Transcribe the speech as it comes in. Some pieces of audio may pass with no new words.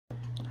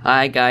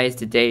Hi guys,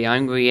 today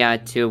I'm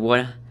react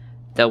to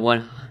the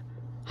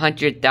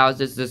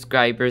 100,000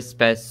 subscribers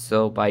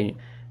special by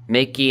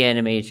Mickey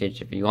Animations.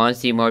 If you want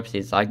to see more,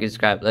 please like and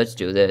subscribe. Let's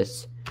do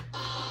this.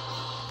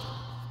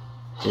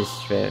 This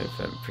straight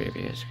from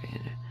previous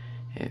screen.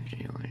 If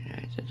you want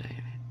the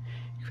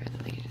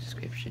link in the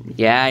description.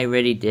 Yeah, I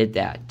already did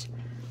that.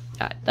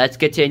 Let's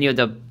continue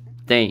the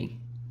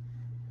thing.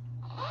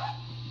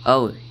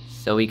 Oh,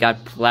 so we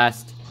got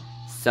blessed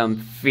some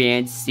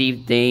fancy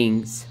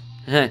things.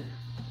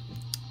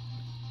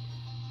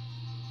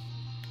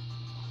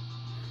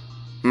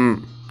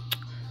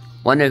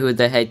 Wonder who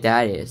the heck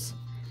that is.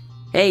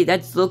 Hey,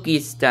 that's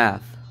Loki's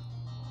staff.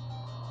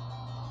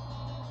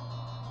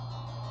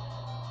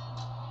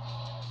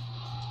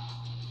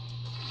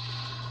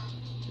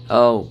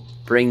 Oh,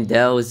 bring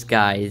those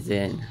guys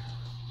in.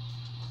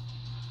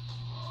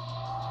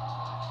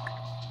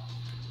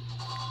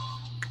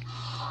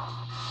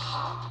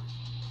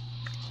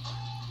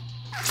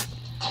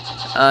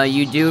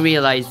 You do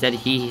realize that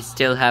he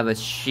still have a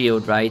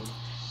shield, right?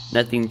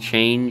 Nothing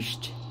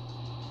changed.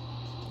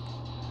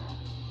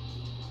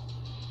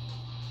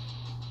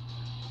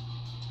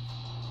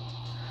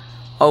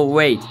 Oh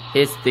wait,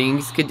 his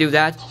things could do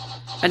that?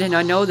 I did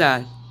not know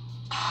that.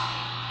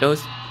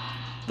 Those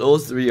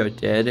three are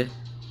dead.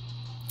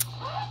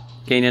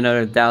 Gain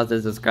another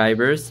 1,000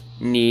 subscribers.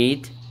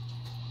 Neat.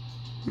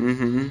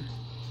 Come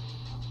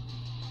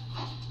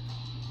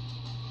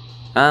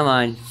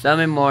on,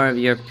 summon more of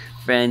your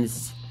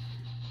friends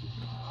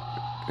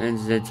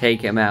to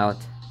take him out.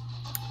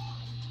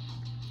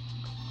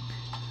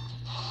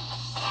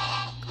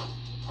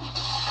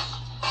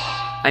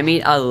 I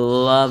mean, I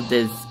love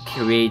this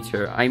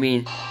creator. I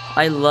mean,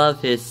 I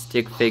love his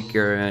stick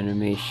figure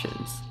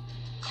animations.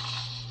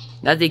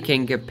 Nothing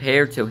can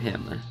compare to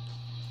him.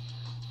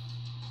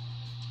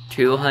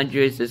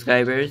 200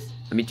 subscribers.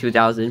 I mean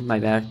 2,000, my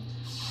bad.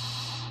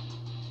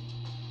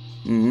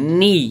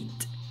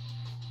 Neat.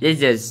 This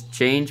just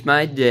changed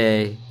my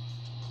day.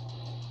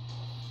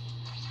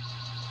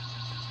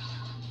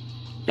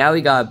 Now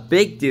we got a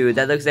big dude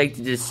that looks like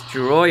the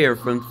Destroyer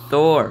from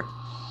Thor.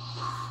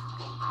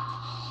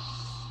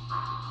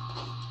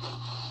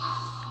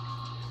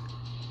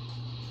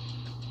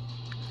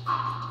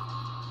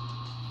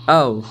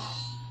 Oh,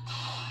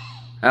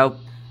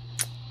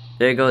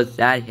 there goes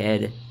that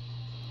head.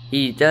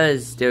 He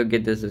does still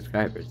get the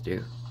subscribers,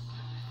 too.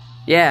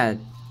 Yeah,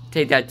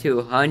 take that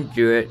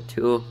 200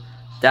 to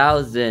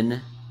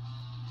 1,000.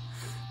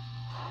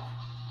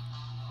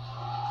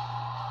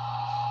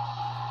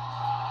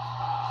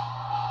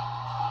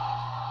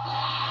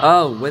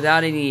 Oh,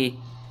 without any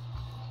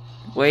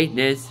wait,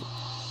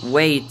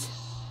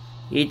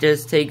 he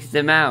just takes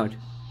them out.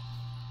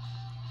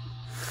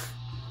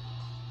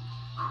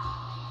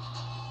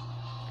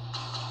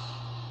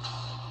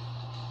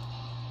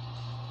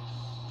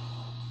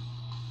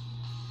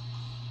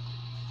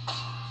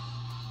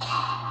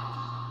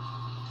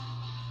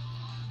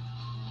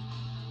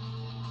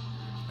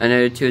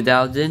 Another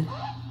 2,000.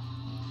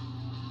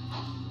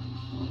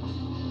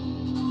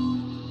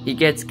 He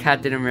gets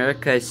Captain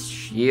America's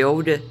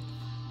shield.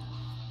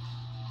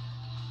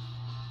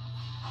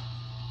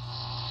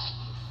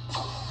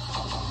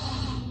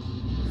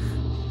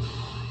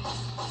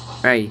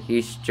 Right,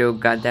 he still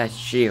got that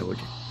shield.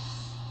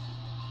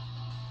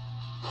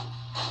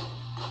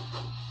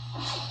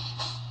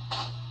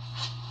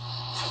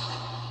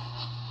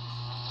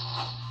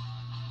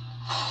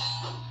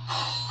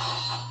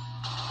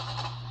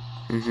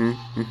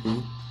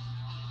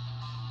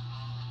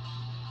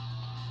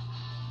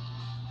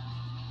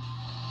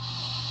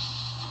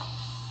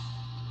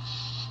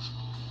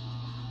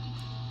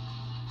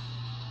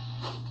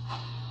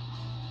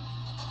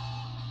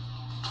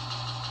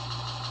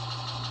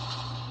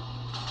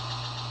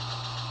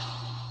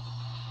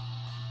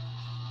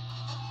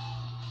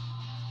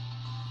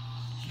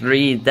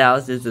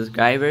 $3,000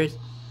 subscribers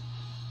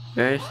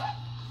first.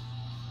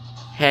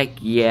 Heck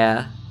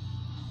yeah.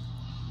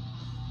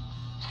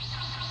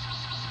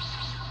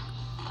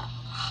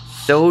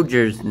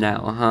 Soldiers now,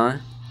 huh?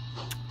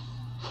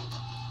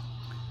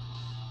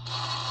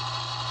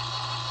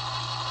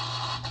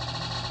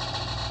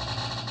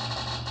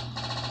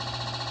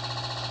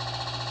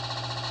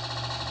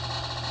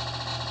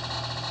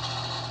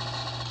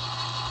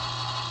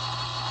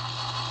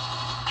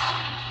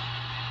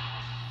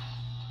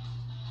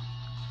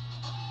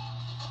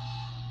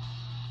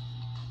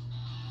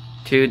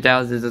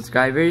 $2,000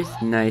 subscribers.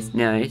 Nice,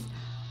 nice.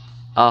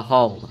 A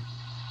hole.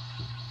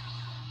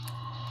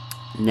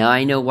 Now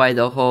I know why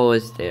the hole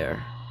is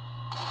there.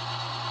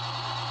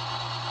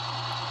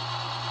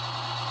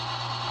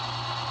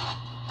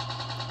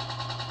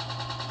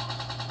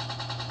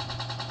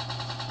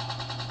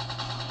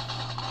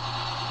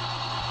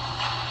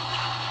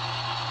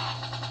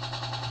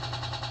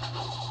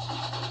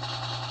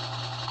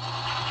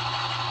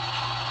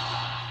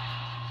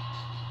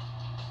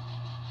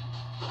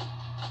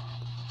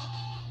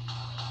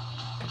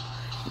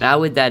 Now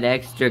with that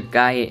extra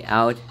guy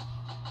out,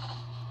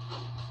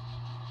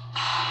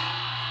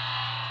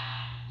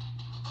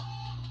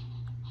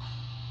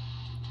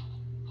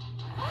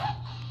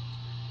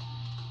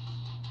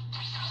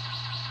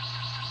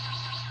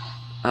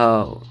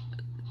 Oh,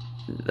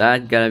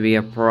 that's gonna be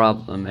a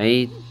problem,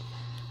 eh?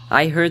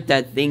 I heard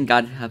that thing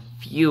got a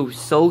few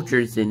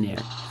soldiers in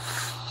there.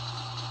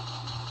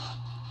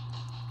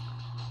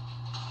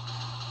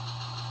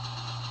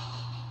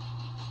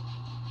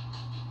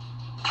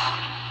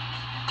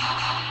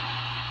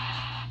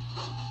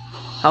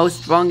 How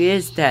strong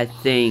is that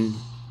thing?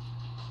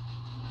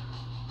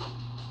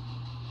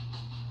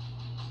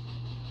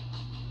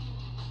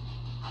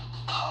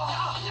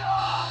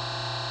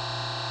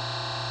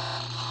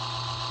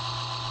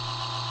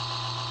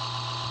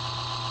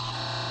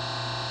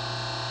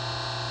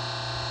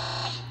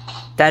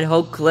 That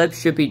whole clip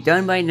should be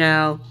done by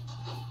now.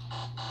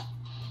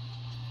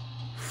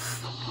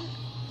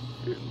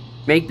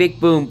 Make big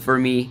boom for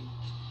me.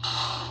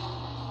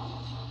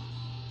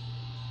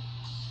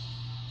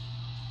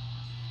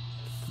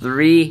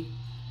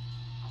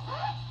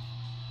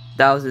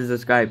 $3,000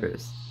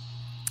 subscribers.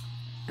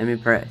 I'm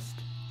impressed.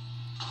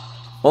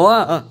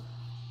 Oh,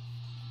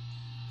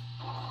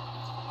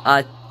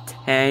 a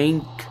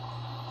tank.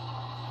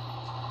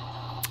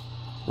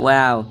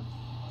 Wow.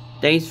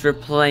 Thanks for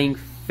playing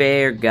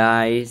fair,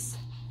 guys.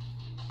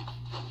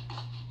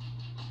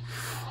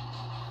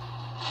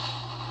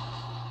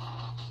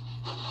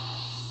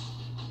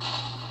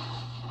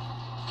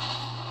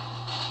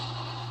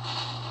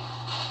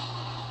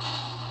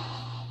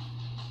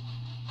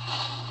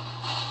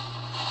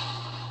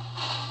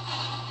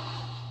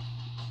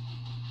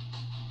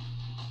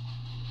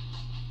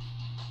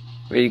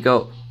 Where'd you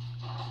go?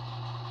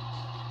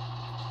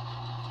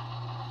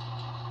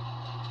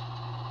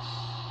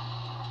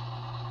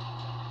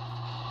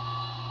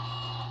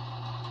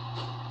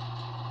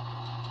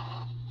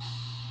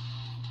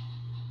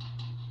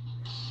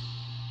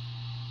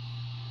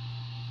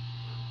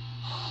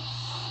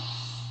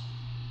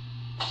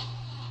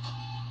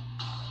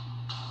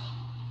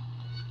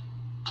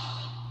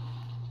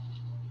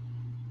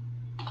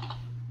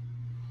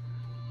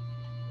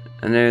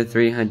 Another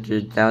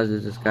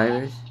 300,000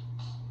 subscribers.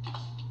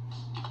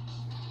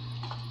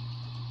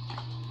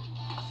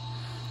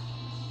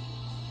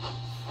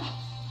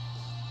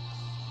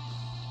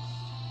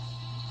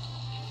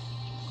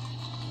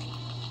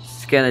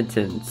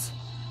 Skeletons.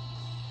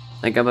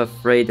 Like I'm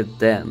afraid of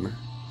them.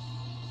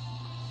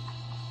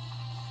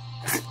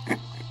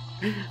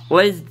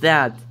 What is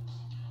that?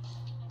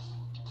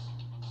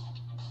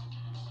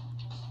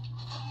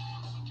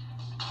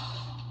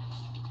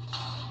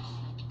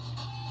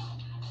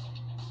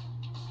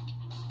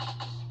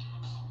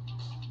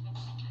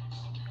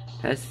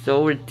 That's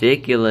so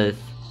ridiculous.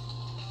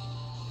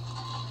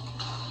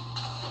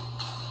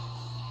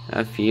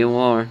 A few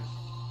more.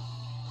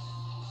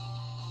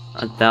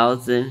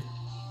 1,000.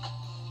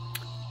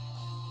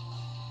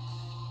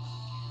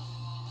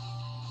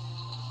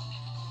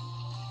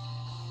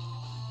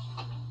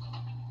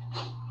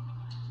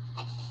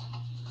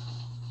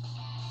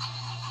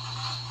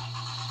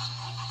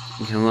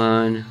 Come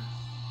on.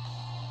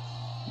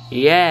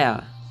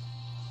 Yeah.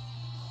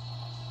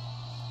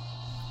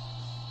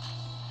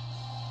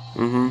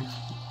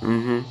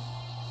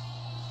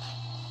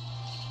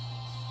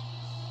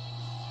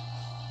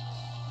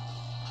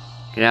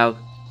 Get out.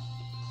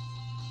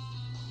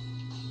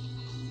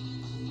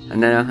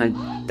 Another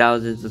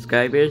 100,000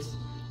 subscribers.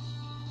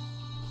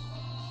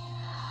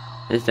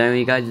 This time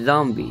we got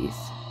zombies.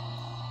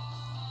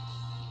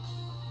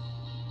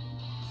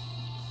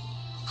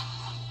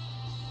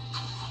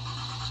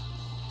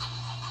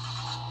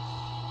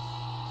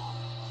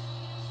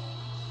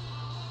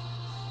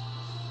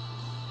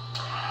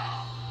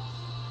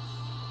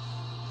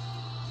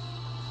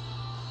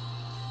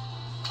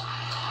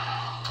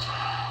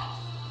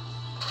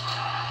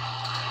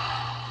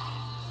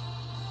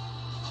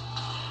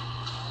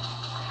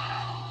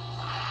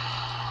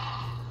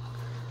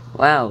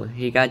 Wow,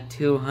 he got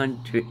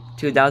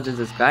 2,000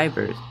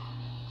 subscribers.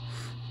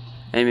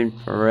 I'm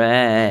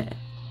impressed.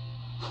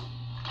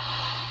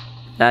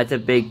 That's a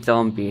big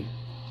zombie.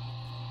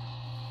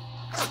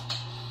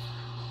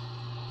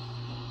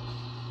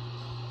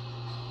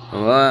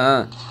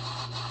 Whoa.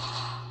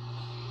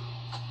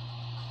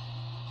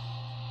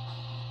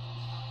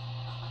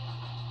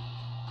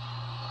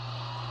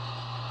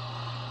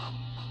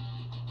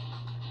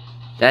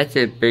 That's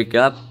a big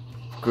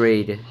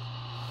upgrade.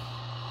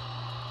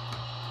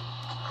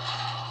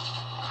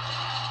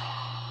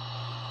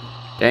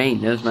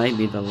 Dang, this might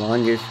be the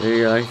longest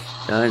video I've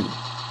done.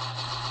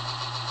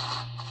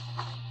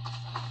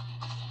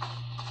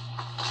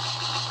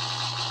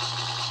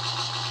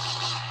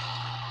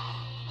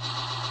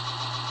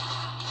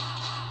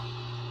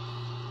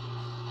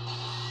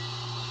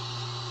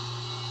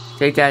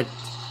 Take that.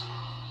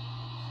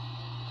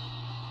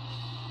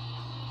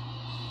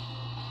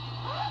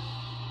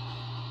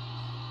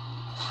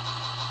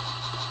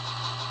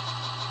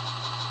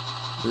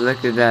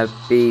 Look at that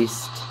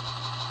beast.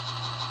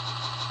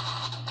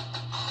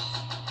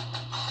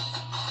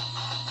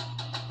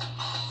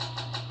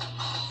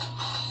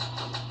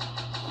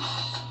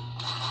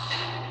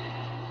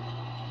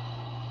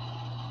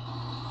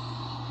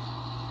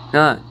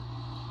 Huh.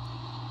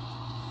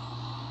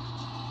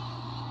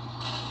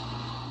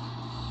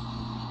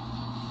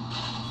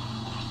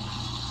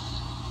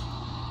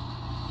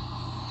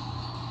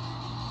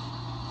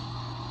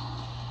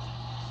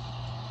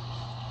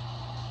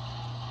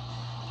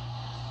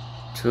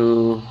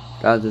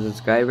 2,000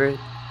 subscribers.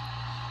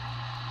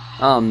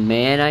 Oh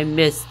man, I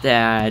missed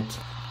that.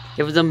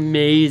 It was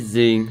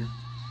amazing.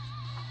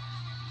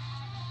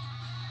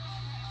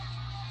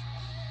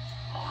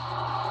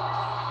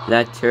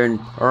 That turned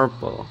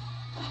purple.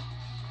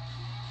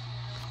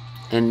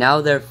 And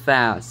now they're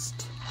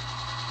fast.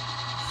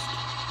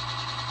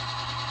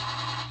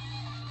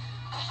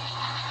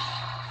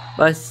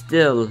 But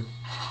still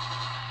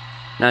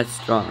not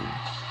strong.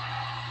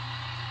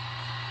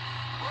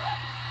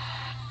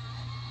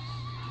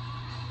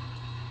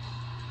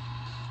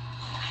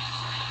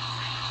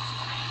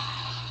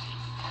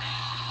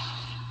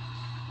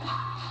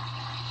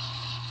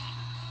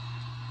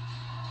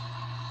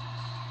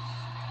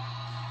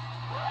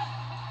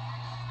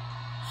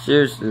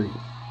 Seriously.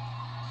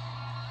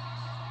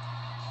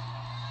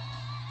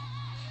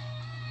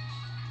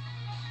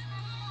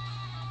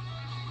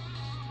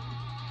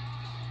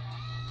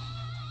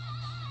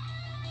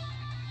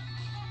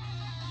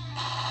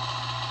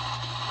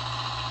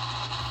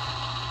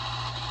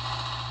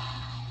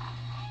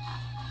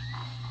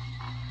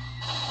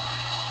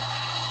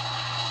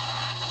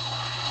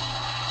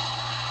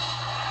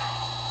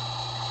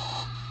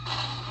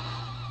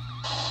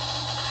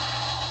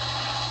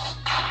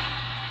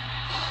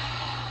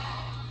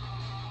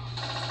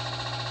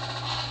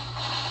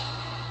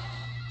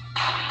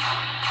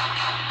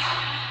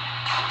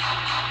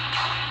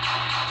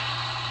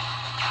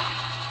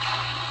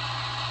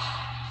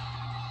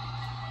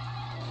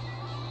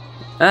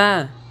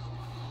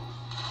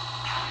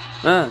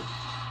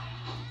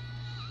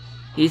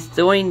 He's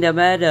throwing them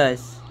at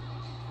us.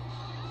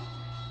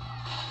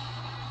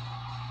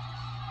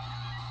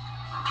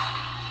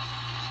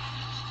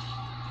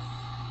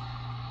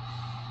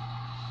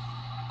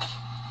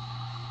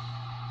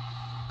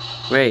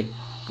 Great,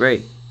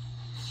 great.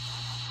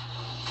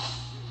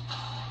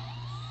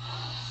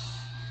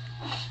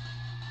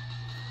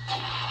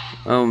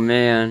 Oh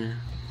man.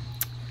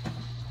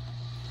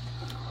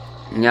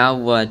 Now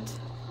what?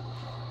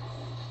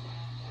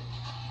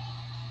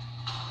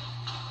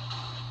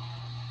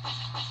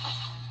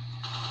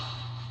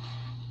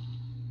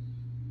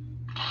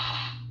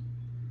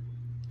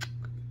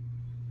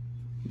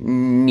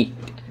 Neat.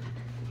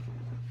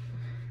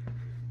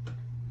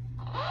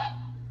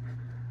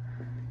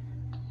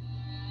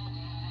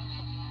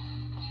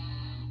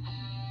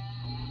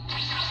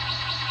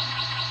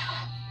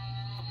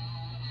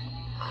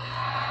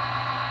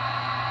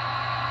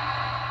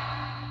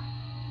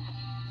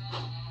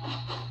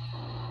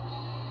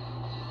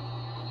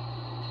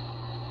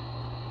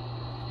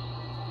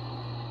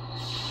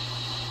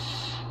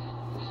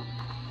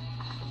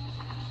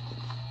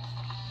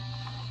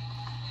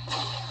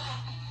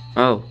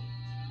 Oh.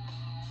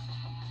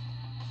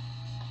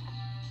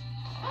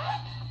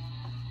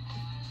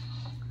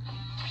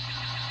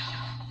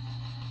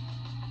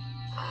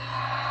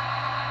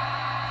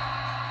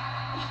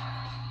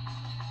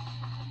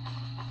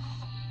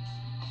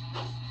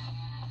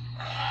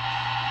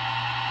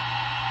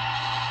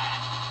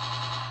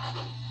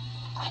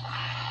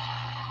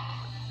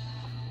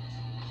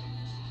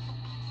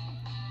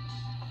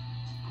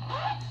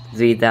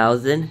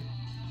 $3,000.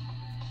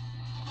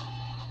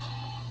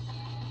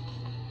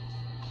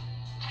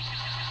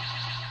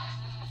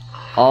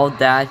 All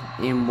that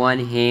in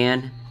one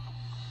hand.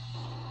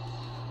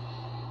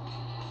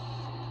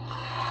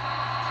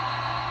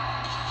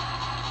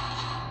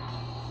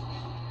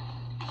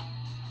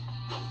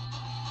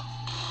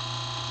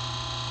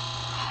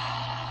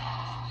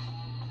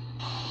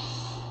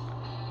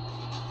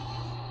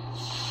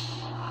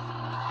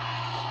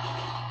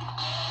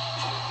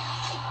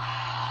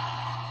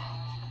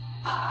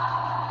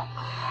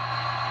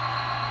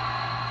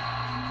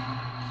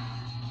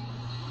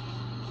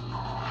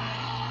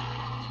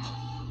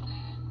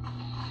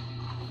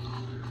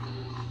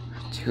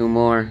 Two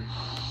more.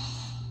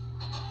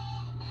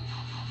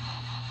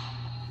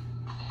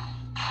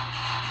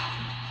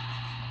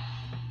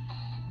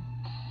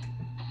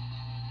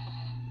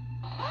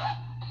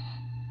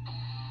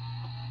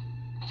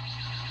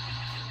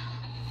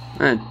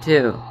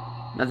 Two.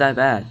 Not that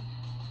bad.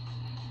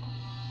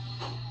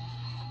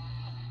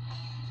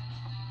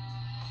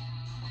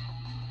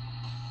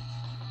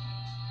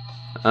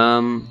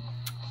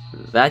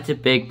 That's a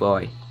big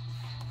boy.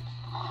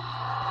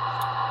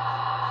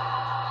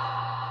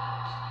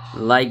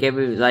 Like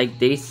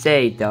they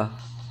say, the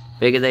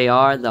bigger they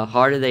are, the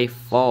harder they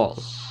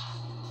fall.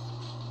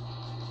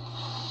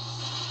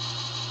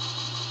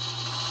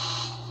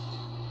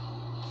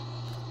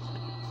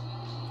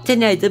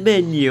 Tonight's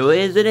menu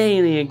is an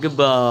alien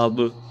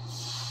kebab.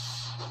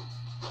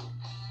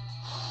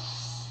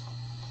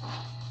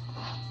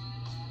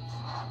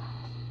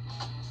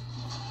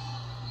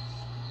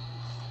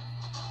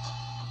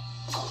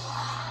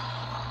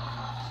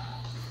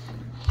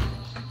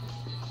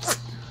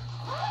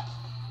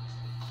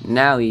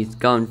 Now he's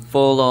gone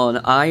full on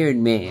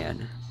Iron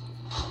Man.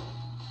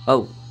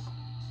 Oh.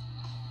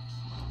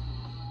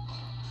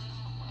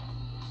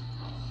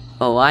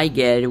 Oh, I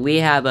get it. We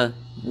have a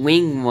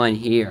wing one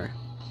here.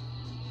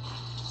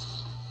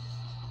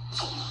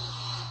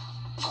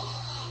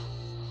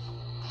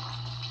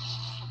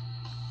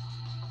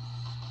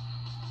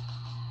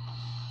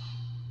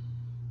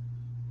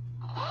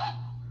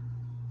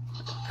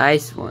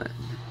 Ice one.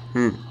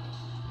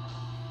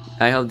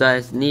 I hope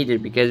that's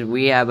needed because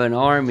we have an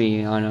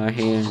army on our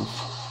hands.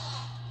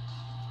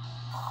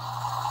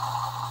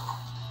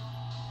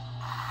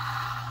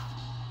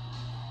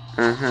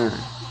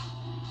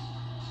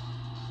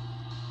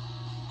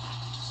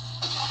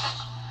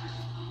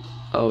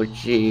 Oh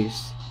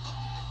jeez.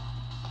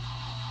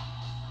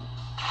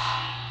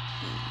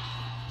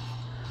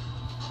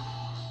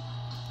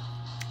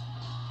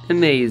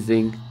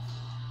 Amazing.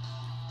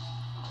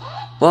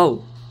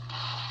 Whoa.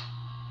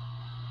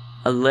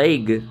 A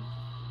leg.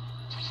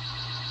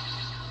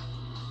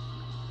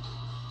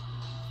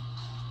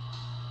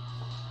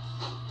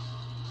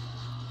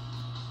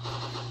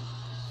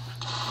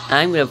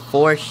 I'm gonna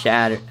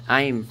foreshadow.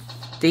 I'm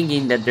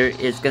thinking that there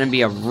is gonna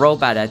be a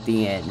robot at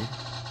the end.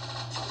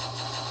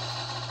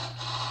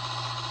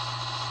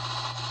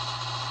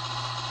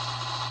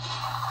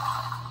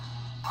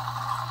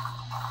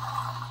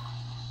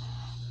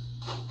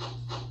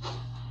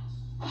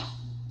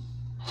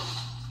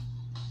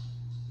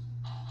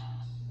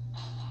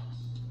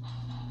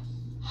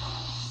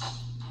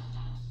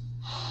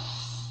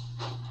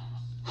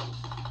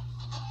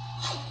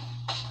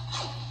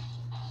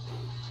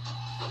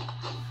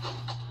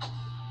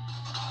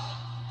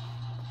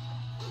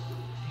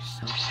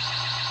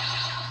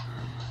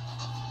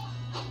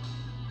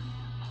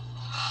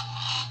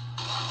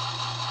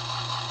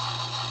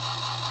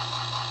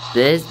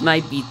 This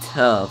might be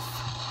tough.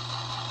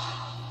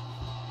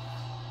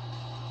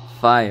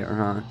 Fire,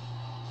 huh?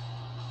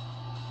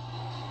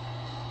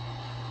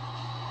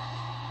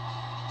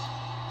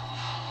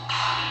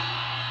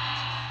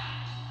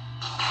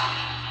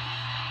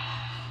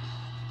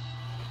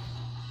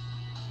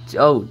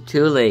 Oh,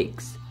 2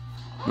 legs.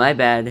 My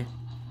bad.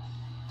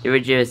 They were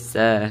just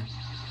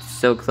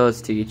so close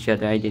to each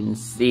other I didn't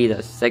see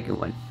the second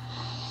one.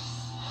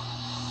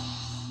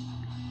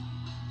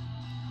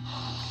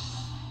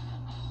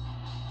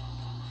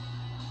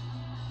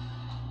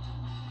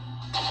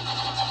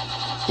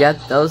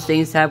 Yep, those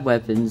things have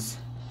weapons.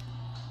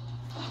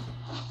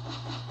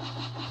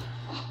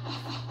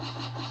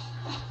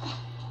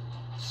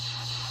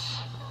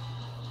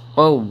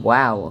 Oh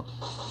wow.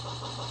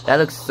 That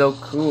looks so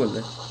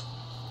cool.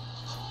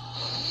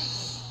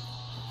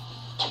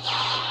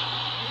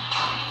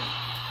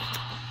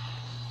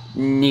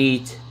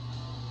 Neat.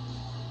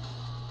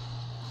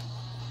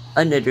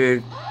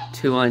 Another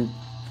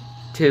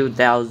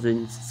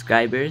 2,000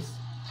 subscribers.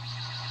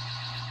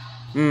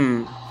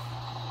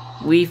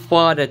 We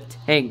fought a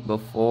tank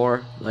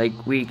before, like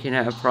we can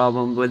have a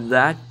problem with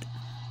that.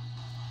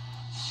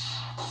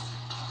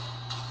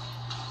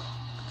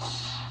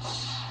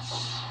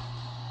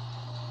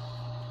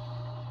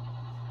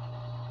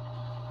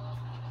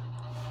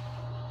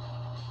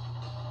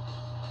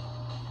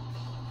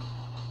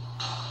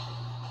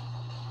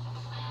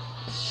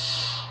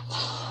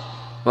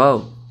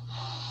 Whoa,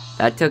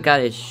 that took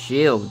out his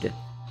shield.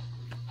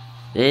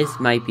 This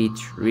might be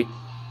tricky.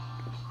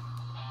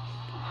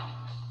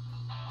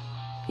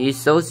 He's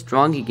so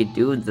strong he could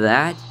do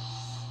that.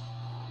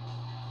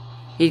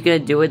 He's gonna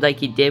do it like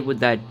he did with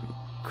that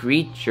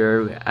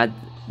creature at...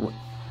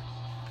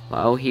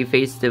 Well, he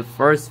faced the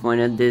first one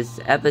in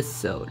this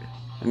episode.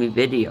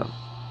 Video.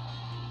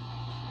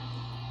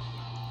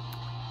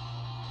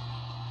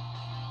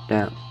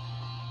 Damn.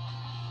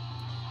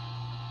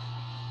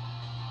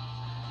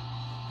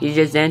 He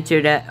just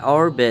entered that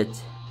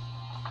orbit.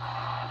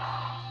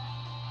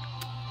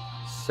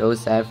 So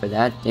sad for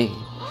that thing.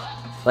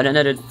 But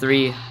another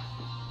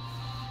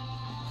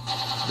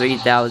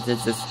 3,000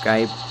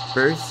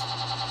 subscribers.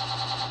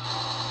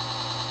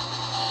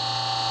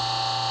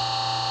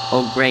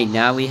 Oh great,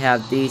 now we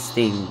have these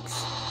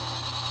things.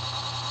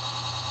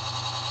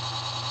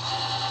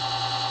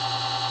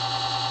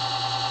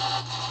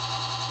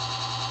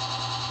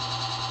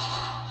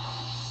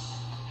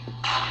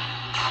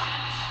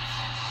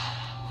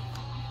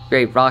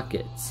 Great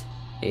rockets.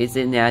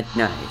 Isn't that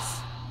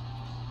nice?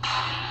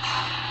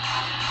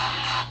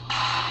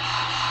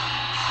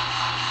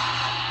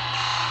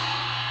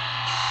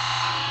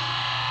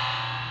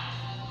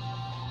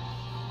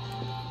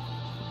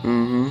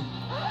 Mm-hmm.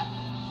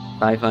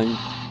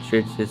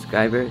 500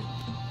 subscribers.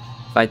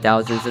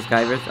 5,000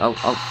 subscribers. Oh,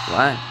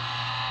 what?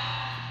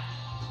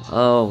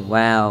 Oh,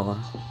 wow.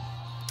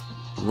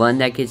 One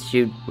that can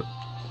shoot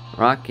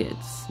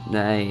rockets.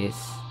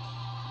 Nice.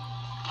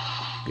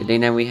 Good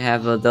thing that we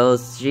have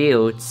those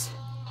shields.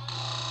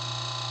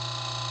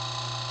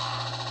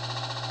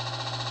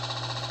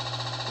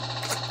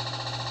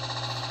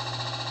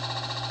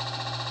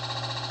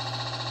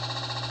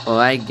 Oh,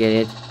 I get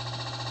it.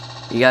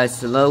 You got a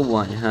slow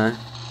one, huh?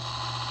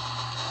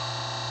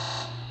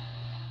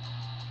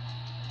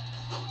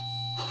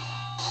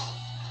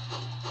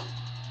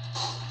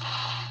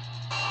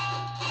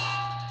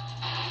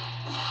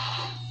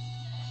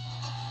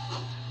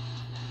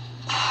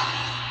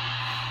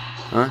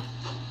 Huh?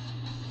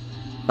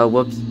 Oh,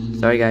 whoops.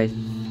 Sorry, guys.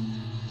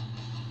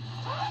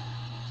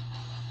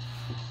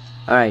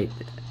 Alright.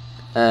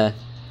 I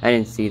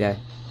didn't see that.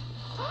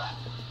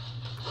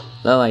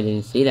 No, I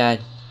didn't see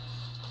that.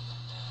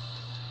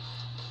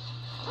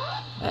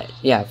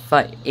 Yeah,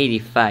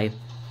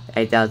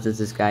 85,000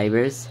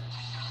 subscribers.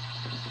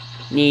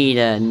 Need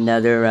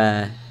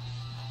another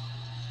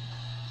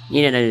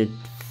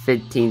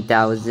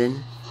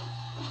 15,000.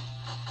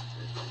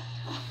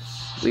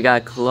 We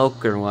got a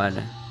cloaker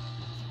one.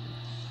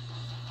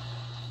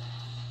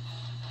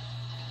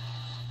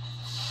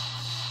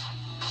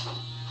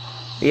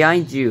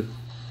 Behind you.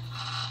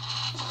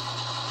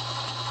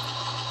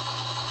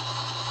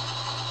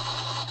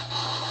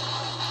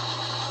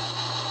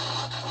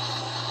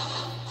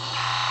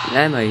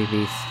 That might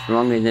be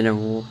stronger than a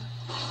wolf.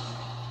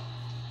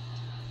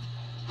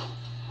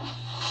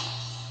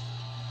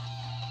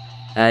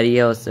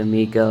 Adios,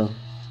 amigo.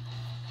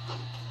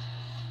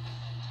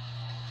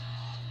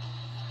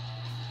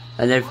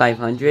 Another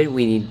 500.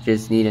 We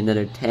just need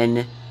another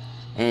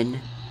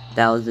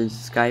 10,000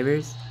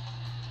 subscribers.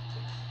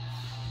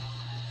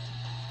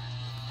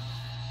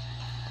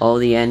 All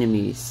the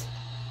enemies.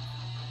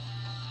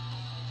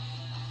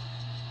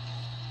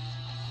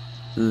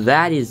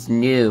 That is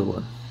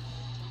new.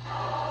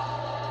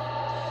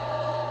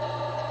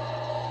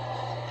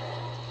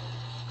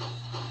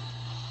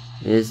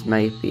 This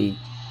might be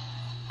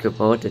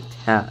about a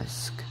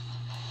task.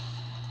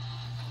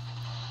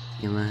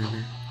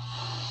 Gimana?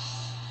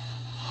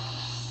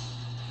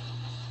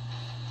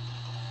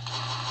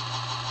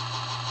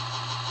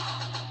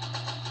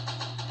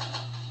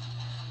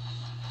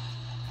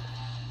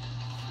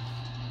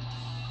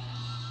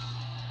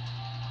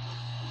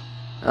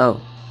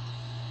 Oh.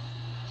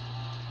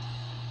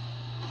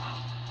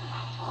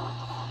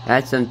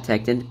 Had some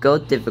technical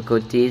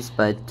difficulties,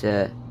 but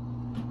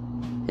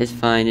it's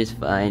fine, it's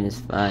fine, it's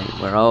fine.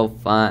 We're all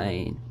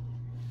fine.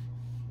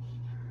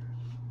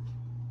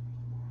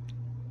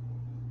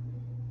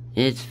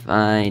 It's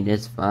fine,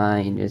 it's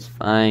fine, it's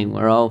fine.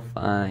 We're all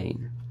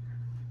fine.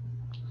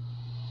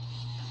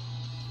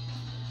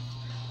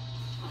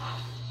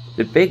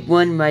 The big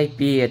one might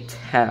be a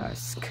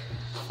task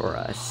for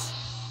us.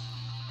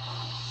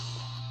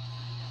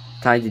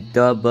 Time to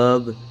dub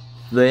up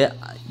the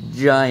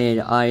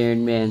giant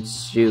Iron Man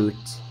suit.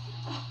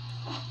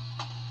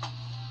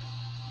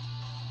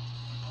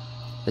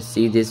 Let's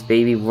see if this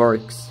baby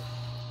works.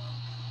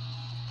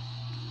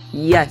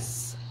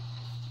 Yes!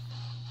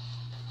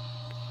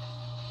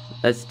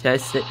 Let's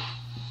test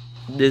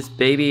this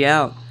baby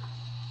out.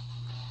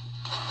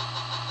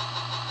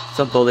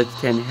 Some bullets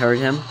can hurt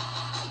him.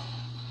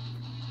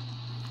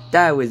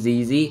 That was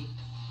easy.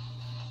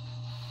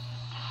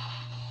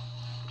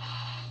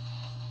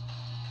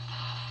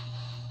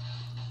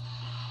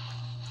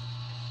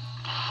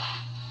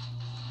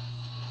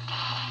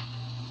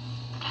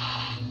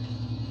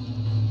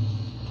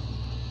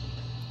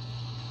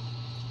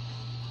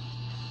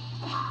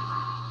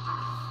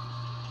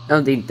 I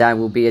don't think that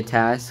will be a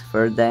task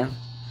for them.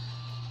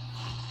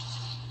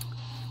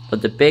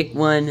 But the big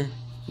one,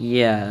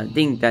 yeah, I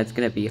think that's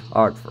gonna be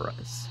hard for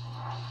us.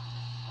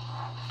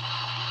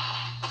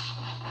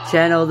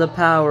 Channel the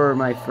power,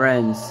 my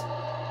friends.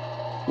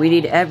 We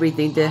need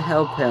everything to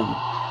help him.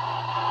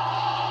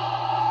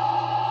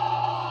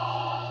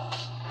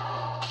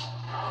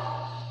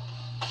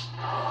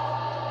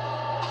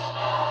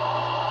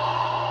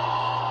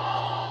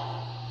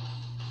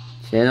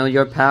 Channel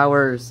your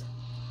powers.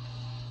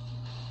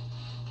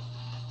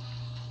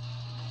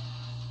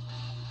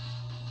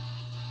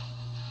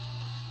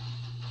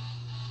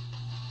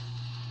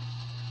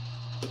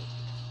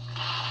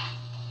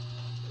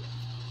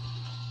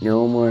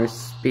 No more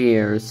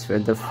spears for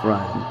the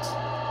front.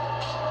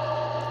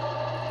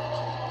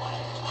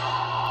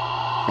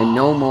 And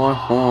no more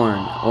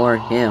horn or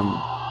him.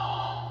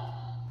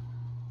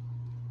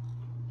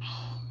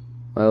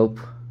 Well,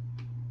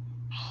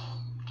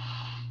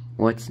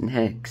 what's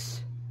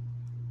next?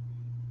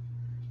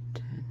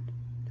 10,000.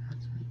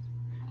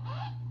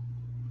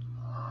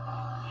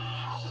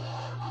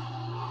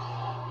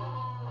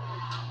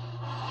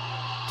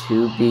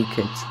 To be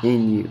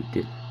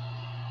continued.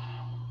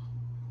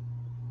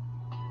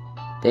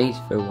 Thanks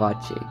for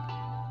watching.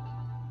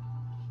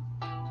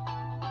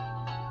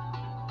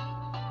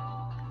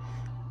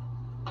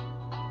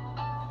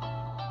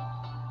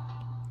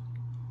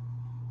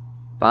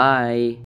 Bye.